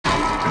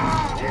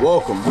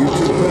Welcome,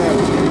 YouTube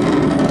family.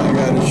 I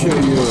gotta show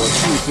you a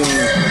few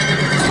things.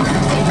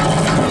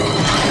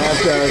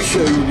 After I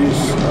show you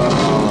these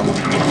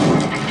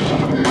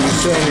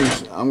settings,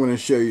 I'm gonna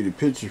show you the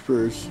picture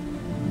first.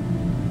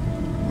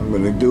 I'm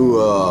gonna do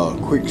a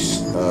quick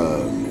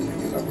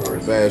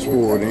fast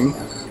forwarding,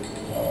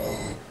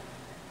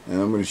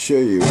 and I'm gonna show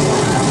you.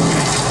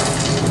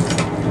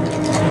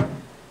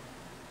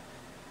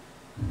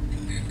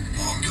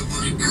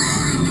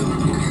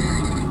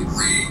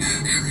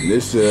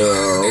 This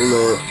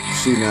oled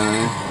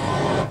C9.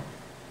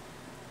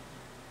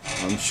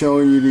 I'm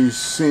showing you these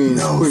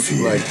scenes quick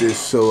like this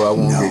so I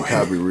won't get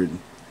copywritten.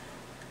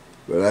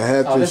 But I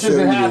have to show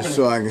you this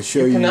so I can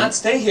show you. Cannot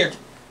stay here.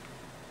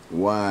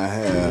 Why I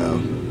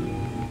have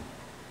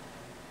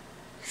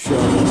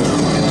shown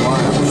why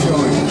I'm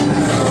showing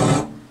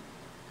this.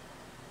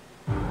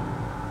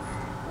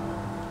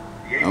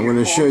 I'm going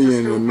to show you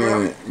in a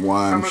minute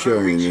why I'm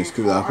showing this,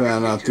 because I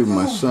found out through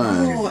my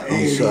son,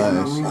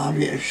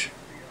 Eastsize,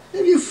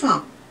 Have you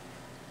found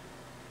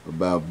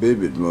about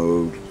vivid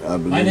mode. I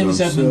believe I'm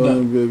still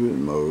in vivid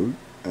mode,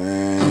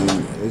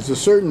 and it's a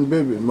certain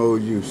vivid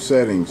mode use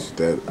settings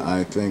that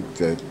I think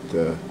that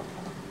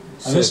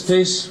sets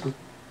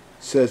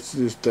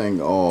this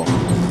thing off.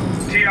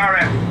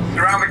 TRF,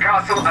 surround the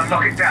castle and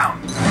lock it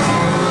down.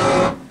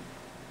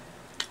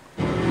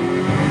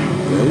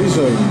 Yeah, these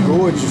are a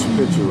gorgeous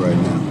picture right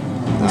now.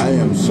 I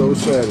am so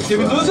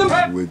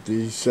satisfied with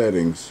these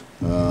settings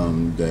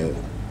that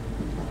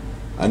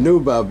I knew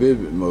about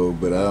vivid mode,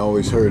 but I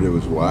always heard it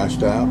was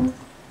washed out.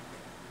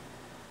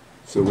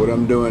 So what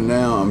I'm doing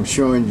now, I'm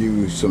showing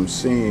you some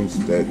scenes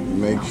that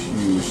makes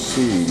you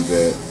see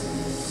that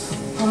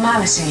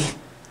normality.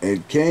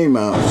 It came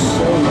out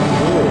so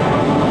good.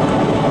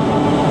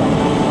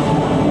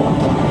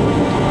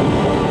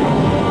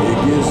 It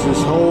gives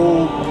this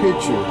whole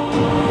picture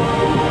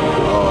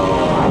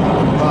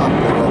pop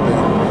that I've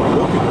been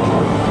looking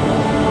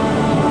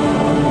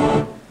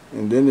for.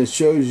 And then it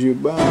shows you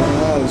about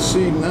how the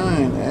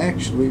C9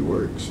 actually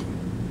works.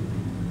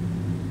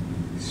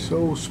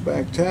 So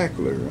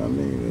spectacular. I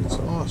mean, it's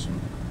awesome.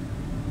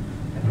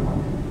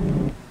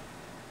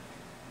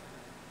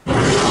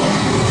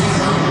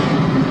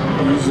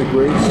 These are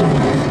great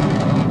scenes.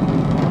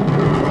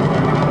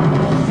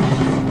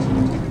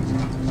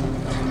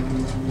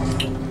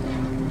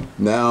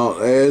 Now,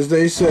 as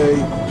they say,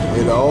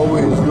 it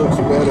always looks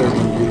better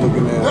when you're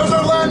looking at it. There's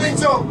our landing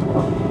zone!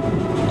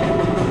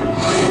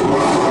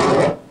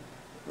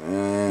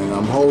 And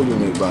I'm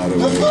holding it, by the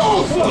way.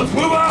 Let's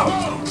move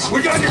out!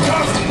 We got your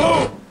cops,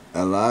 move!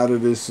 A lot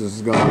of this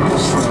is going to be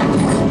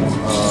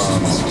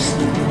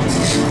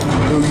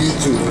through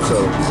YouTube, so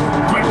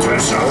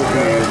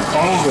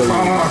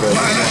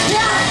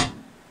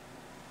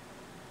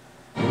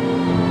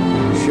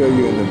show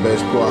you in the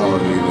best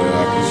quality that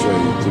I can show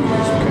you through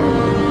this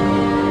camera.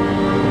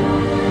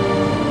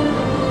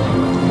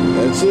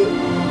 That's it.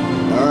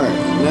 Alright,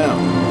 now.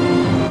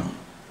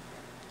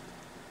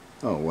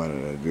 Oh, why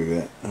did I do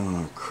that?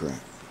 Oh,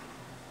 crap.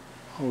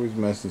 Always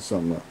messing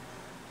something up.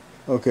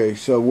 Okay,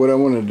 so what I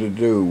wanted to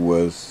do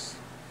was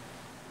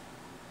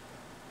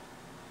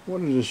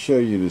to show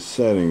you the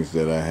settings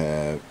that I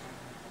have.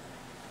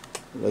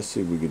 Let's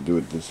see if we can do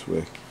it this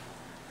way.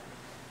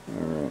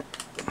 Alright.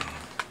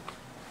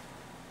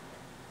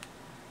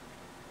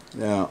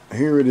 Now,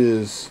 here it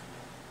is.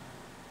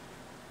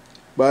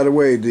 By the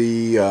way,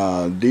 the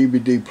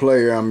DVD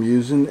player I'm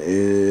using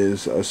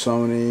is a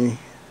Sony,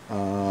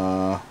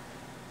 I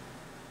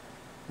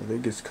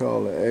think it's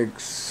called an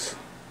X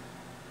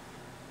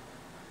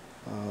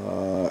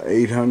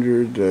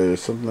 800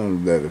 something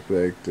to that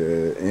effect,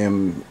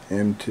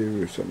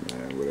 M2 or something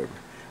like that, whatever.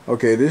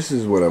 Okay, this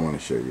is what I want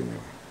to show you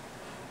now.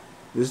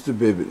 This is the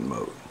vivid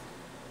mode.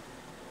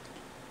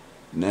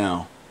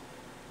 Now,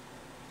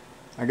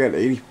 I got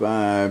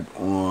 85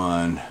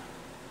 on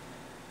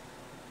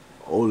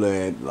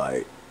OLED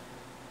light,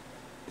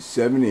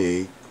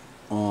 78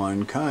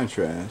 on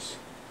contrast,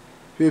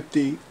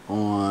 50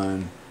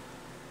 on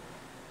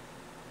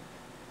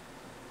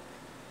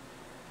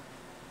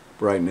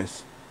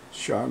brightness,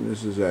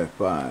 sharpness is at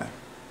 5,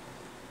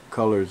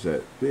 colors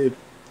at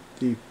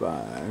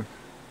 55,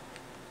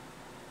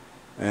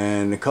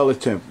 and the color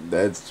temp,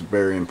 that's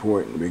very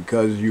important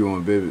because you're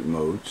on vivid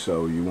mode,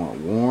 so you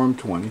want warm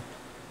 20.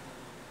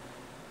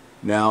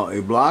 Now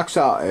it blocks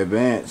out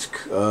advanced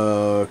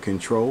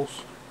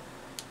controls,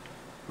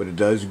 but it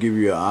does give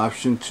you an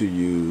option to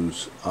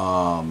use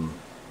the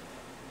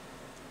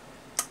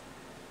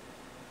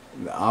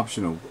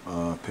optional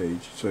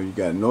page. So you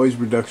got noise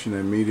reduction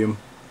and medium.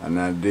 And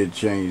I did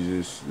change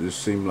this. This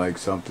seemed like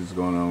something's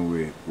going on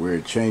with where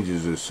it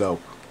changes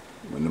itself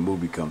when the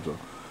movie comes on.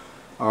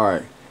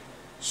 Alright.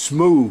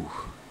 Smooth.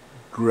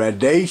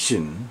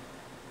 Gradation.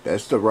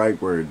 That's the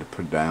right word to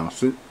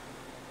pronounce it.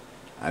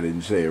 I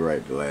didn't say it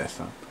right the last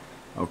time.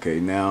 Okay,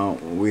 now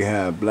we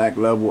have black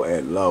level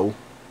at low.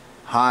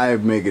 High,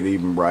 make it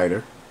even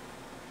brighter.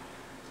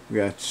 We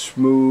got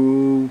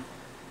smooth.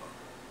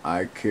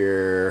 I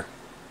care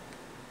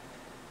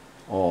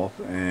off.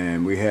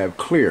 And we have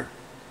clear.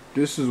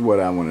 this is what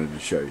I wanted to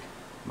show you.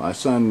 My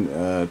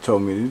son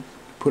told me to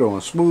put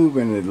on smooth,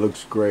 and it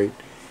looks great,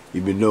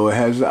 even though it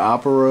has the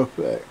opera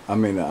effect. I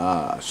mean,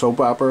 soap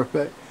opera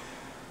effect.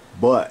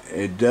 But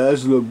it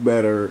does look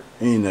better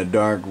in a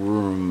dark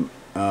room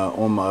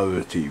on my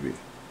other TV,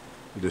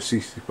 the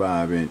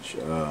 65-inch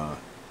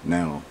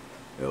nano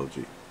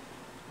LG.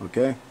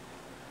 Okay,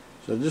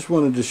 so I just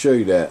wanted to show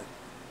you that,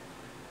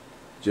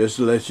 just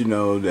to let you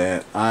know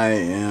that I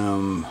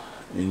am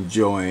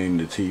enjoying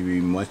the TV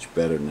much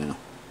better now,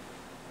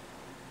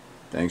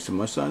 thanks to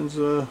my son's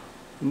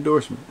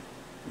endorsement,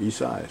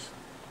 E-Size.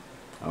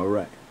 All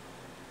right,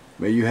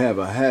 may you have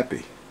a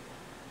happy,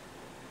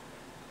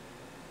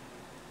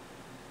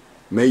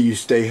 may you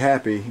stay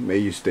happy, may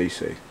you stay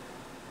safe,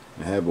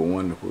 and have a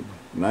wonderful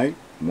night,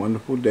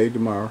 wonderful day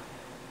tomorrow.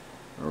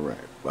 All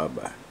right,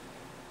 bye-bye.